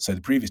 So the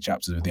previous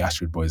chapters of the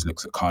Astrid Boys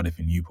looks at Cardiff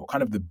and Newport,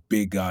 kind of the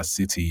bigger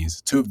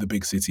cities, two of the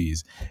big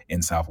cities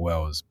in South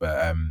Wales.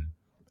 But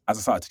as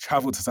I started to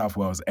travel to South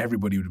Wales,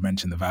 everybody would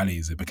mention the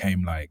valleys. It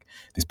became like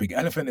this big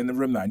elephant in the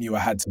room that I knew I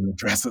had to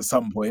address at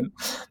some point.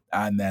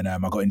 And then I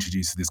got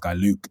introduced to this guy,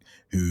 Luke,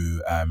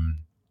 who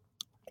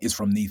is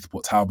from Neath,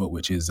 Port Talbot,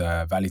 which is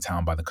a valley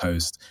town by the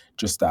coast,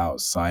 just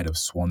outside of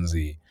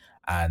Swansea.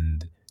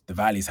 And the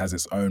Valleys has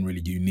its own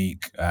really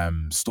unique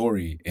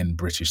story in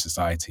British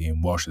society,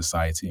 in Welsh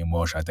society, in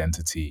Welsh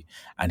identity,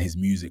 and his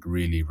music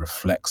really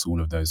reflects all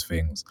of those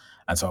things.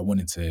 And so I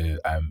wanted to,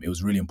 it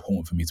was really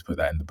important for me to put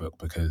that in the book,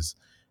 because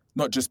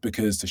not just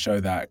because to show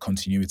that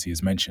continuity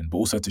is mentioned, but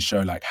also to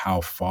show like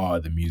how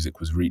far the music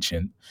was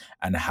reaching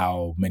and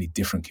how many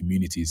different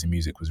communities the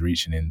music was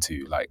reaching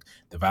into. Like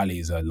the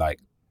Valleys are like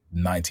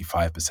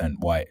 95%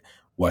 white,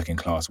 working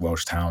class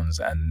Welsh towns,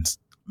 and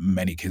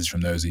many kids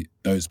from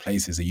those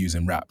places are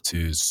using rap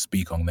to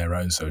speak on their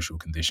own social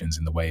conditions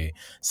in the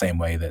same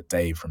way that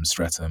Dave from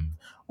Streatham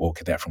or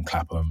Cadet from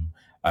Clapham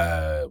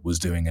was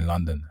doing in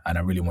London. And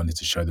I really wanted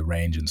to show the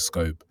range and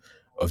scope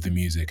of the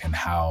music and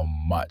how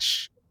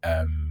much,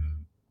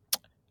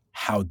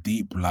 how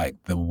deep like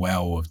the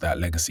well of that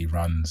legacy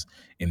runs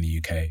in the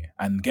UK.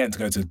 And getting to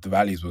go to the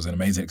Valleys was an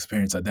amazing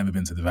experience. I'd never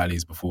been to the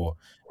Valleys before.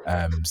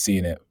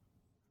 Seeing it,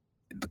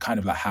 kind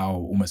of like how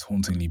almost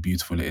hauntingly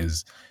beautiful it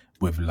is,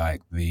 with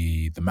like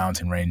the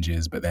mountain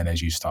ranges, but then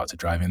as you start to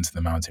drive into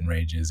the mountain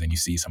ranges and you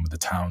see some of the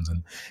towns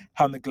and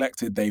how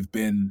neglected they've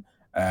been,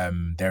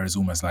 there is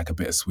almost like a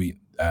bittersweet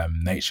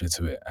nature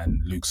to it.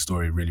 And Luke's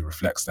story really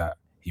reflects that.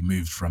 He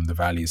moved from the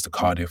Valleys to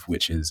Cardiff,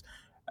 which is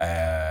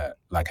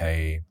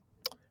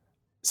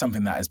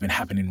something that has been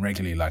happening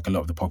regularly. Like a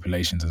lot of the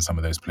populations in some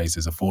of those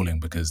places are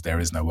falling because there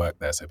is no work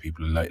there, so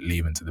people are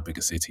leaving to the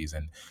bigger cities,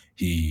 and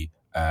he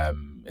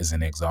is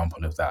an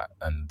example of that,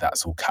 and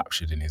that's all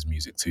captured in his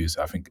music too.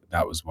 So I think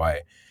that was why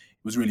it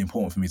was really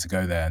important for me to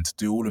go there, and to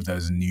do all of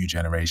those new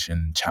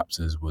generation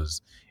chapters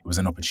was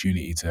an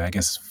opportunity to, I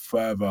guess,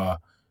 further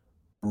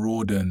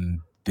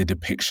broaden the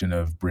depiction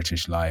of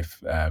British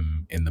life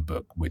in the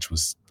book, which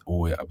was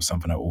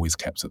something I always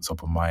kept at the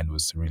top of mind,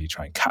 was to really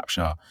try and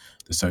capture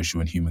the social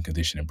and human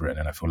condition in Britain.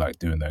 And I feel like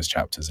doing those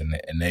chapters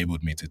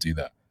enabled me to do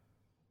that.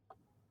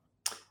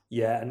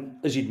 Yeah, and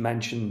as you'd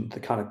mentioned, the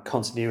kind of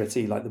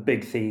continuity, like the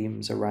big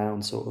themes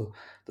around sort of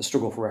the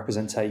struggle for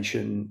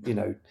representation,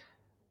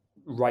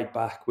 right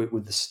back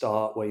with the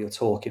start where you're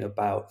talking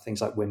about things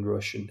like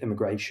Windrush and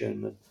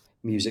immigration and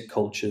music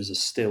cultures are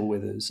still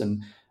with us.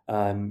 And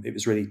it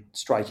was really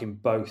striking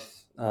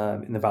both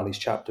in the Valleys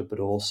chapter, but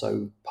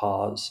also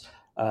Parr's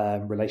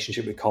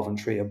relationship with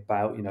Coventry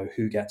about,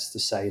 who gets to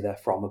say they're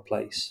from a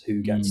place,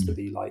 who gets to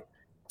be like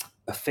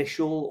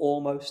official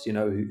almost,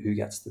 who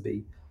gets to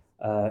be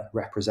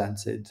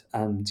represented.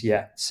 And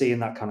yeah, seeing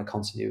that kind of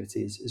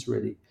continuity is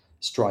really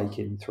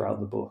striking throughout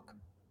the book.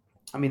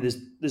 I mean,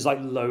 there's like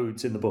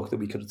loads in the book that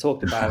we could have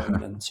talked about,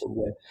 and sort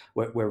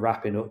of we're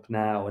wrapping up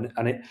now.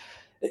 And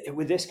it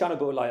with this kind of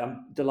book, like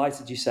I'm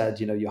delighted you said,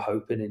 you're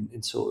hoping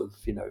in sort of,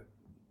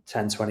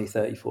 10, 20,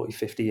 30, 40,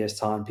 50 years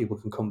time, people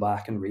can come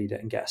back and read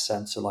it and get a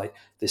sense of like,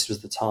 this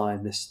was the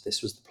time, this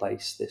was the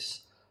place,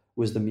 this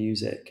was the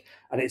music.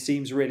 And it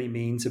seems really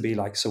mean to be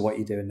like, so what are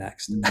you doing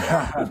next?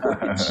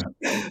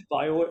 But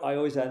I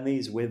always end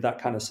these with that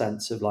kind of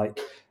sense of like,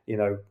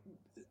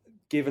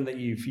 given that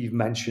you've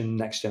mentioned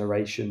Next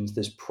Generations,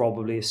 there's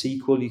probably a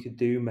sequel you could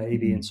do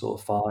maybe in sort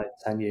of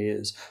 5-10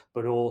 years,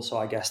 but also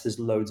I guess there's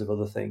loads of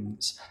other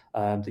things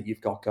that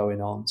you've got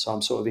going on. So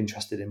I'm sort of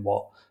interested in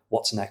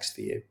what's next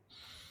for you.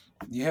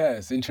 Yeah,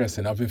 it's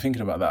interesting. I've been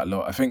thinking about that a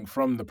lot. I think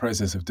from the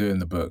process of doing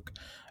the book,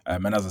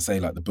 and as I say,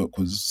 like the book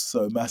was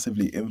so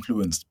massively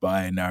influenced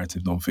by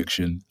narrative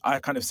nonfiction. I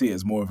kind of see it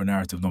as more of a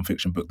narrative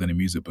nonfiction book than a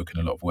music book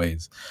in a lot of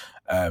ways.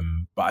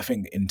 But I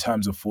think in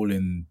terms of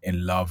falling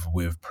in love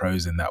with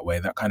prose in that way,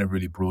 that kind of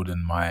really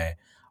broadened my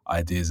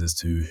ideas as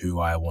to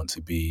who I want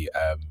to be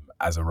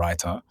as a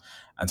writer.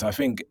 And so I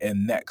think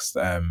in next,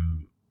 I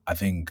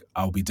think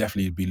I'll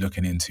definitely be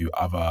looking into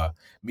other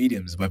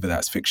mediums, whether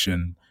that's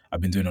fiction. I've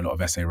been doing a lot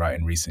of essay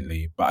writing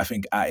recently, but I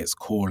think at its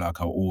core,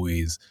 like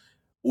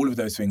all of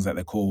those things at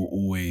their core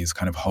always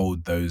kind of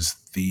hold those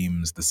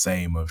themes the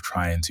same of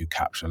trying to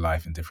capture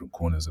life in different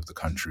corners of the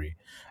country.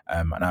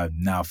 And I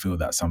now feel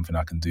that's something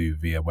I can do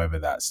via whether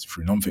that's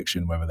through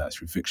nonfiction, whether that's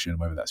through fiction,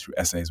 whether that's through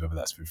essays, whether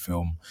that's through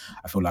film.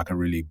 I feel like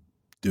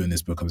doing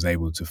this book, I was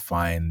able to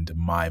find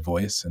my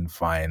voice and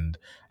find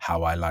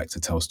how I like to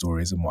tell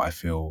stories and what I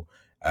feel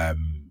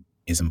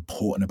is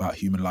important about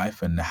human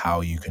life and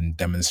how you can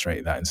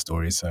demonstrate that in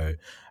stories. So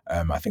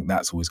I think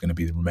that's always going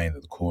to remain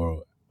at the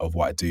core of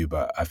what I do,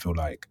 but I feel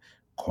like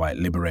quite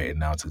liberated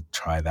now to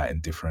try that in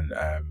different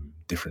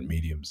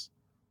mediums.